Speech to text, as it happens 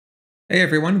Hey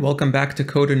everyone, welcome back to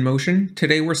Code in Motion.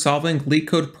 Today we're solving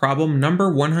LeetCode problem number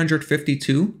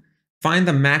 152, find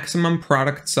the maximum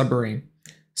product subarray.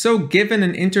 So given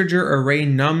an integer array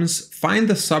nums, find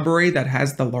the subarray that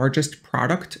has the largest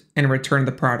product and return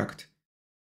the product.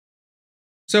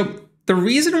 So the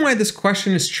reason why this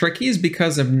question is tricky is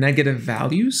because of negative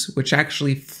values, which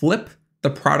actually flip the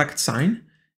product sign.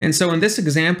 And so in this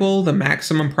example, the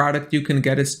maximum product you can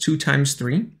get is 2 times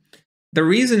 3. The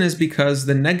reason is because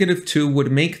the -2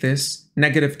 would make this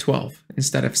 -12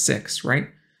 instead of 6, right?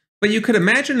 But you could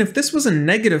imagine if this was a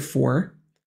 -4,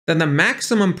 then the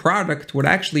maximum product would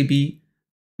actually be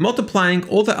multiplying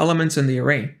all the elements in the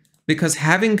array, because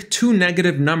having two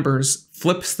negative numbers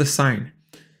flips the sign.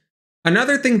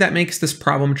 Another thing that makes this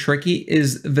problem tricky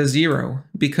is the 0,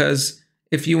 because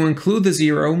if you include the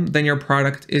 0, then your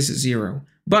product is 0.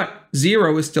 But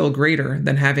 0 is still greater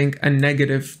than having a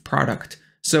negative product.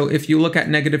 So if you look at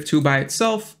 -2 by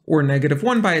itself or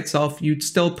 -1 by itself, you'd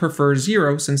still prefer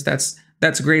 0 since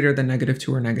that's greater than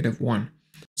 -2 or -1.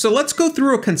 So let's go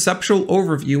through a conceptual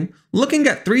overview looking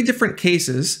at 3 different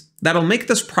cases that'll make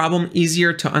this problem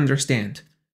easier to understand.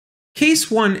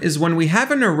 Case 1 is when we have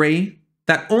an array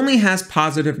that only has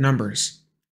positive numbers.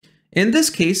 In this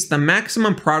case, the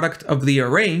maximum product of the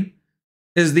array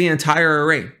is the entire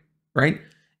array, right?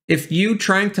 If you're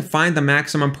trying to find the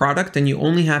maximum product and you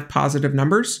only have positive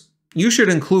numbers, you should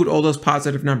include all those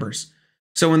positive numbers.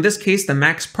 So in this case, the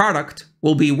max product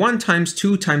will be 1 times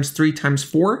 2 times 3 times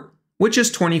 4, which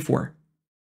is 24.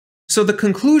 So the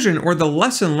conclusion or the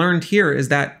lesson learned here is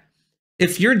that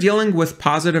if you're dealing with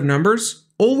positive numbers,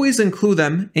 always include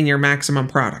them in your maximum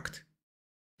product.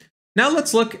 Now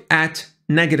let's look at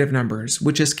negative numbers,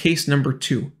 which is case number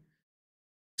 2.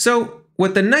 So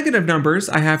with the negative numbers,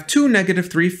 I have 2,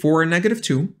 -3, 4, and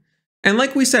 -2. And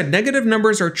like we said, negative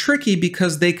numbers are tricky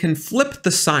because they can flip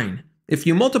the sign. If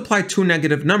you multiply 2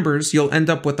 negative numbers, you'll end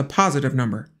up with a positive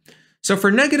number. So for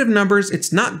negative numbers,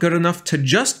 it's not good enough to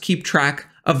just keep track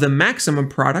of the maximum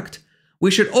product.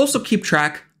 We should also keep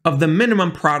track of the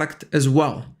minimum product as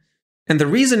well. And the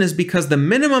reason is because the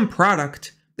minimum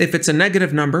product, if it's a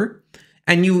negative number,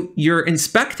 and you're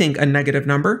inspecting a negative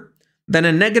number, then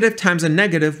a negative times a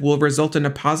negative will result in a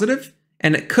positive,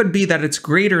 and it could be that it's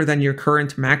greater than your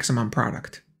current maximum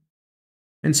product.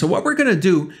 And so what we're going to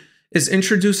do is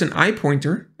introduce an I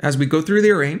pointer as we go through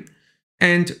the array,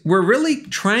 and we're really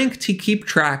trying to keep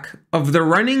track of the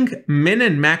running min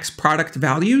and max product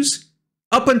values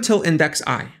up until index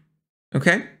I,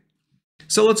 okay?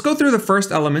 So let's go through the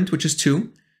first element, which is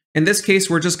 2. In this case,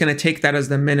 we're just going to take that as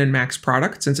the min and max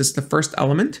product since it's the first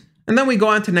element, and then we go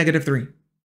on to -3.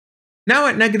 Now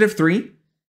at -3,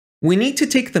 we need to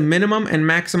take the minimum and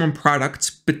maximum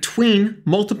products between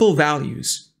multiple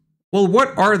values. Well,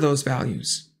 what are those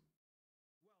values?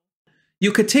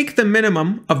 You could take the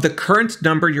minimum of the current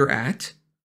number you're at,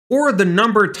 or the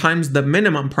number times the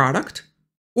minimum product,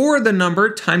 or the number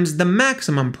times the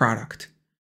maximum product.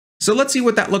 So let's see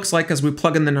what that looks like as we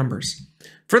plug in the numbers.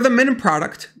 For the min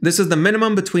product, this is the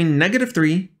minimum between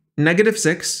 -3,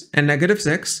 -6, and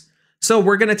 -6. So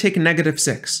we're going to take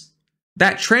 -6.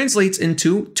 That translates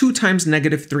into 2 times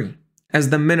 -3 as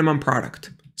the minimum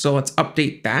product. So let's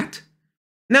update that.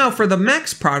 Now for the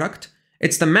max product,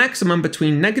 it's the maximum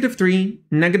between -3,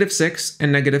 -6,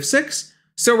 and -6.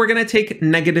 So we're going to take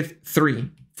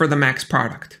 -3 for the max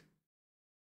product.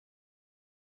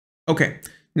 Okay,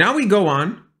 now we go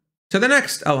on to the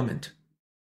next element.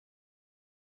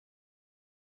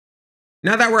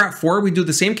 Now that we're at 4, we do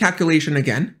the same calculation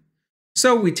again.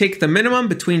 So we take the minimum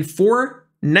between 4,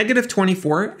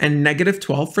 -24, and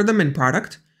 -12 for the min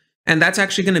product, and that's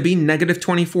actually going to be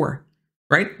 -24,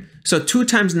 right? So 2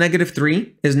 times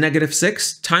 -3 is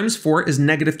 -6, times 4 is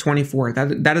 -24.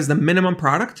 That is the minimum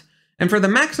product. And for the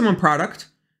maximum product,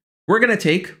 we're going to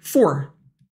take 4,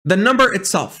 the number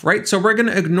itself, right? So we're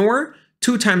going to ignore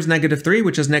 2 times -3,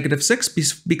 which is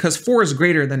 -6, because 4 is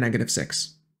greater than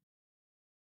 -6.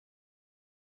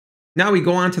 Now we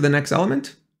go on to the next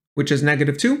element, which is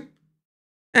 -2,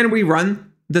 and we run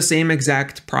the same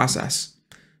exact process.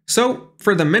 So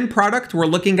for the min product, we're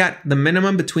looking at the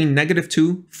minimum between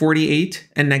 -2, 48,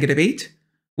 and -8,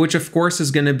 which of course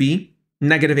is going to be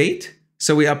 -8.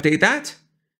 So we update that.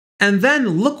 And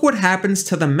then look what happens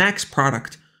to the max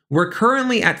product. We're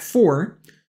currently at 4,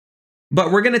 but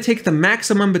we're going to take the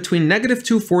maximum between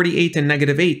 -2, 48, and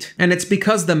 -8. And it's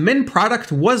because the min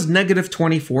product was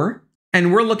 -24,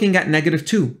 and we're looking at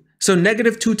 -2. So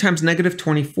 -2 times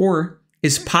 -24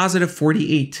 is positive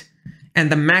 48, and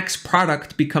the max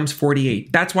product becomes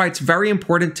 48. That's why it's very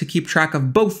important to keep track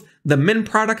of both the min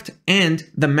product and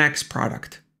the max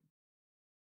product.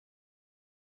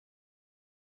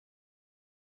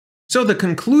 So the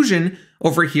conclusion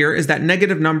over here is that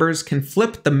negative numbers can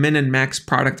flip the min and max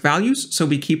product values, so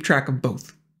we keep track of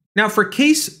both. Now for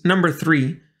case number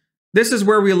 3, this is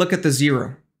where we look at the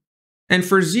 0. And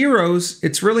for zeros,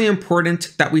 it's really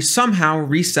important that we somehow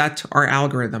reset our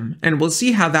algorithm, and we'll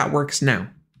see how that works now.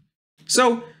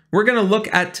 So we're going to look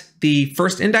at the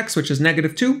first index, which is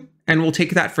 -2, and we'll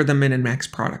take that for the min and max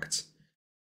products.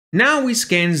 Now we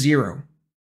scan 0.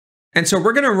 And so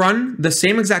we're going to run the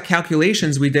same exact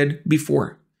calculations we did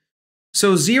before.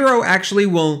 So 0 actually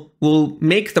will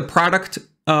make the product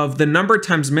of the number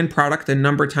times min product and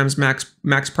number times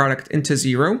max product into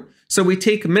 0. So we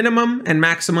take minimum and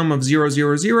maximum of 0,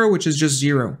 0, 0, which is just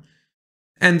 0.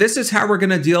 And this is how we're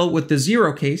going to deal with the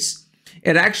 0 case.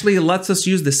 It actually lets us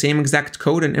use the same exact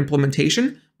code and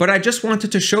implementation, but I just wanted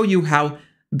to show you how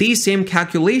these same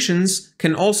calculations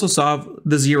can also solve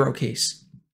the 0 case.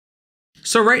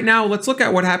 So right now, let's look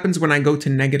at what happens when I go to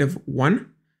 -1.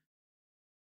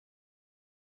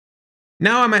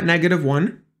 Now I'm at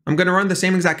 -1. I'm going to run the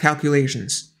same exact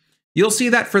calculations. You'll see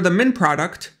that for the min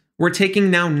product, we're taking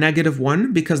now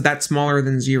 -1 because that's smaller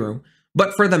than 0.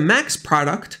 But for the max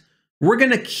product, we're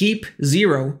going to keep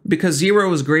 0 because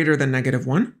 0 is greater than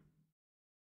 -1.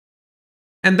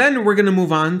 And then we're going to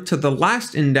move on to the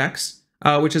last index,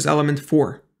 which is element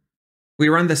 4. We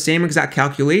run the same exact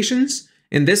calculations.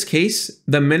 In this case,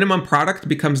 the minimum product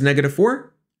becomes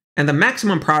 -4, and the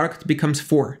maximum product becomes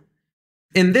 4.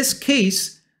 In this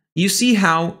case, you see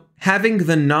how having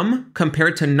the num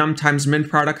compared to num times min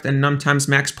product and num times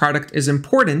max product is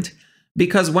important,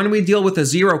 because when we deal with a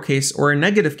 0 case or a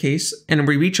negative case and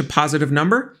we reach a positive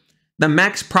number, the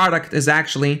max product is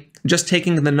actually just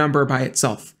taking the number by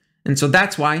itself. And so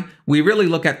that's why we really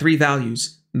look at 3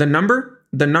 values: the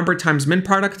number times min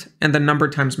product, and the number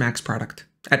times max product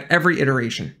at every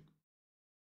iteration.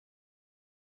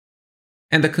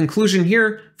 And the conclusion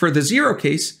here for the 0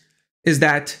 case is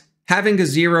that having a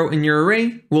 0 in your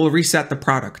array will reset the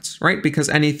products, right? Because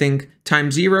anything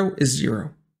times 0 is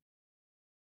 0.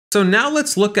 So now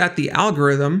let's look at the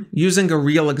algorithm using a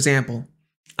real example.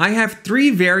 I have 3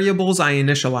 variables I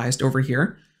initialized over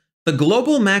here. The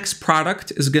global max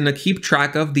product is going to keep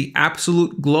track of the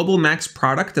absolute global max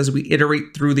product as we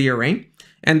iterate through the array.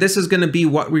 And this is going to be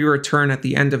what we return at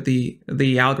the end of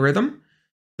the algorithm.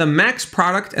 The max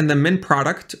product and the min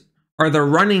product are the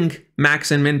running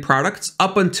max and min products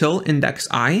up until index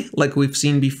I, like we've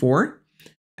seen before.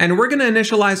 And we're going to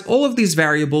initialize all of these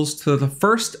variables to the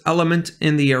first element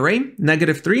in the array,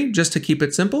 -3, just to keep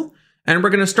it simple. And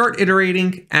we're going to start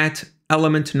iterating at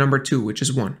element number 2, which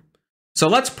is 1. So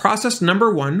let's process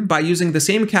number 1 by using the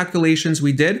same calculations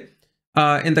we did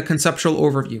in the conceptual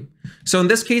overview. So in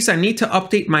this case, I need to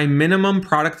update my minimum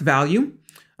product value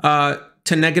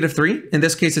to -3. In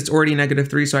this case, it's already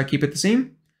 -3, so I keep it the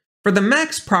same. For the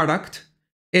max product,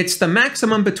 it's the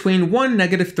maximum between 1,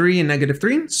 -3, and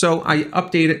 -3, so I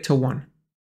update it to 1.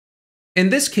 In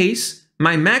this case,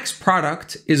 my max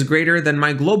product is greater than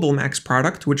my global max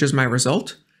product, which is my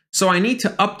result, so I need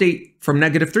to update from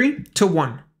 -3 to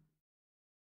 1.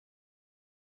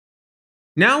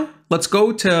 Now, let's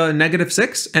go to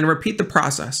 -6 and repeat the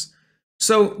process.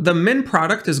 So the min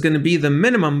product is going to be the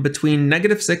minimum between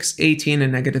 -6, 18,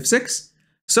 and -6.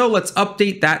 So let's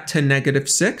update that to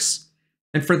 -6.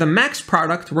 And for the max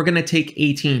product, we're going to take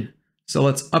 18. So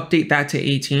let's update that to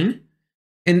 18.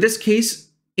 In this case,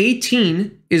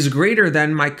 18 is greater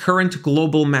than my current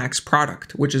global max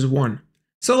product, which is 1.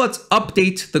 So let's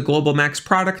update the global max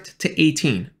product to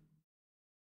 18.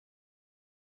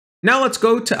 Now let's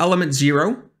go to element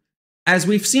 0. As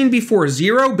we've seen before,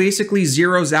 0 basically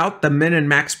zeroes out the min and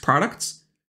max products.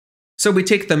 So we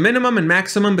take the minimum and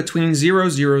maximum between 0,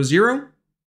 0, 0,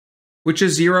 which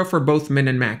is 0 for both min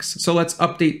and max. So let's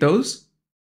update those.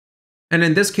 And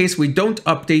in this case, we don't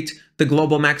update the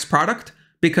global max product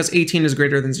because 18 is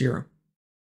greater than 0.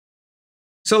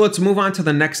 So let's move on to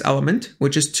the next element,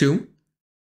 which is 2.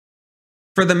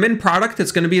 For the min product,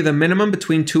 it's going to be the minimum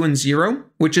between 2 and 0,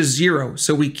 which is 0.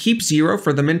 So we keep 0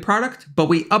 for the min product, but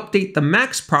we update the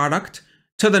max product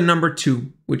to the number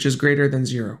 2, which is greater than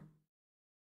 0.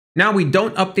 Now we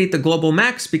don't update the global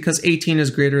max because 18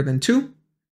 is greater than 2.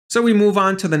 So we move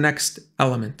on to the next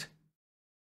element.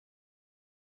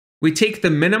 We take the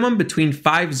minimum between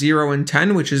 5, 0, and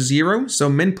 10, which is 0, so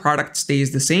min product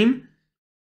stays the same,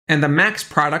 and the max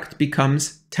product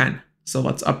becomes 10. So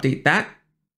let's update that.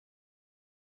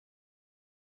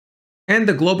 And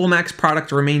the global max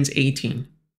product remains 18.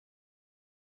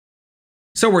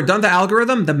 So we're done the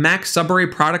algorithm. The max subarray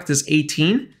product is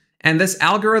 18, and this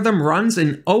algorithm runs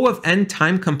in O of n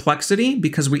time complexity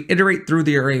because we iterate through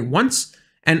the array once,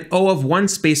 and O of 1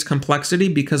 space complexity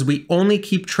because we only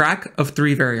keep track of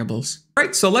 3 variables. All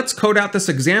right, so let's code out this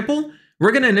example.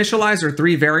 We're going to initialize our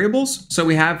 3 variables. So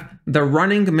we have the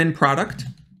running min product,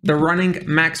 the running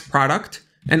max product,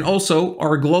 and also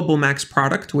our global max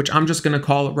product, which I'm just going to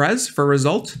call res for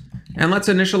result. And let's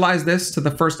initialize this to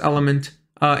the first element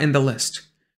in the list.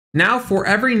 Now for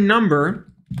every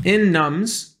number in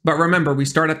nums, but remember we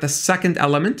start at the second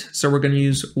element, so we're going to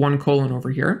use 1 colon over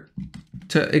here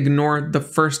to ignore the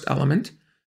first element.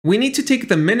 We need to take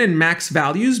the min and max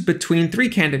values between 3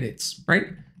 candidates, right?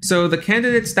 So the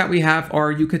candidates that we have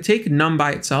are, you could take num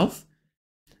by itself,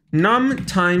 num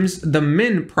times the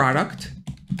min product,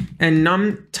 and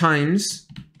num times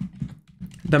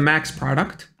the max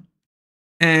product.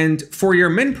 And for your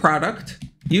min product,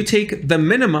 you take the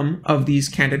minimum of these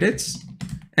candidates.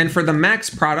 And for the max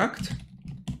product,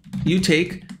 you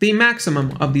take the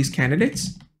maximum of these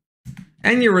candidates.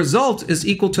 And your result is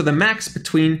equal to the max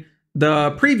between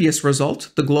the previous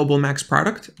result, the global max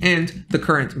product, and the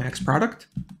current max product.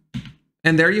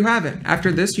 And there you have it.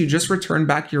 After this, you just return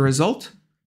back your result.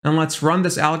 And let's run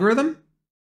this algorithm.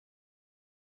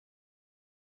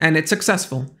 And it's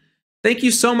successful. Thank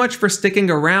you so much for sticking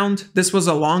around. This was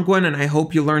a long one, and I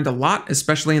hope you learned a lot,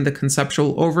 especially in the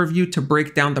conceptual overview, to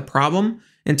break down the problem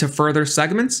into further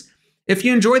segments. If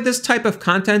you enjoyed this type of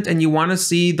content and you want to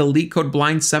see the LeetCode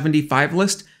Blind 75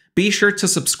 list, be sure to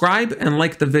subscribe and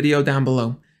like the video down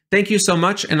below. Thank you so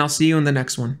much, and I'll see you in the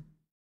next one.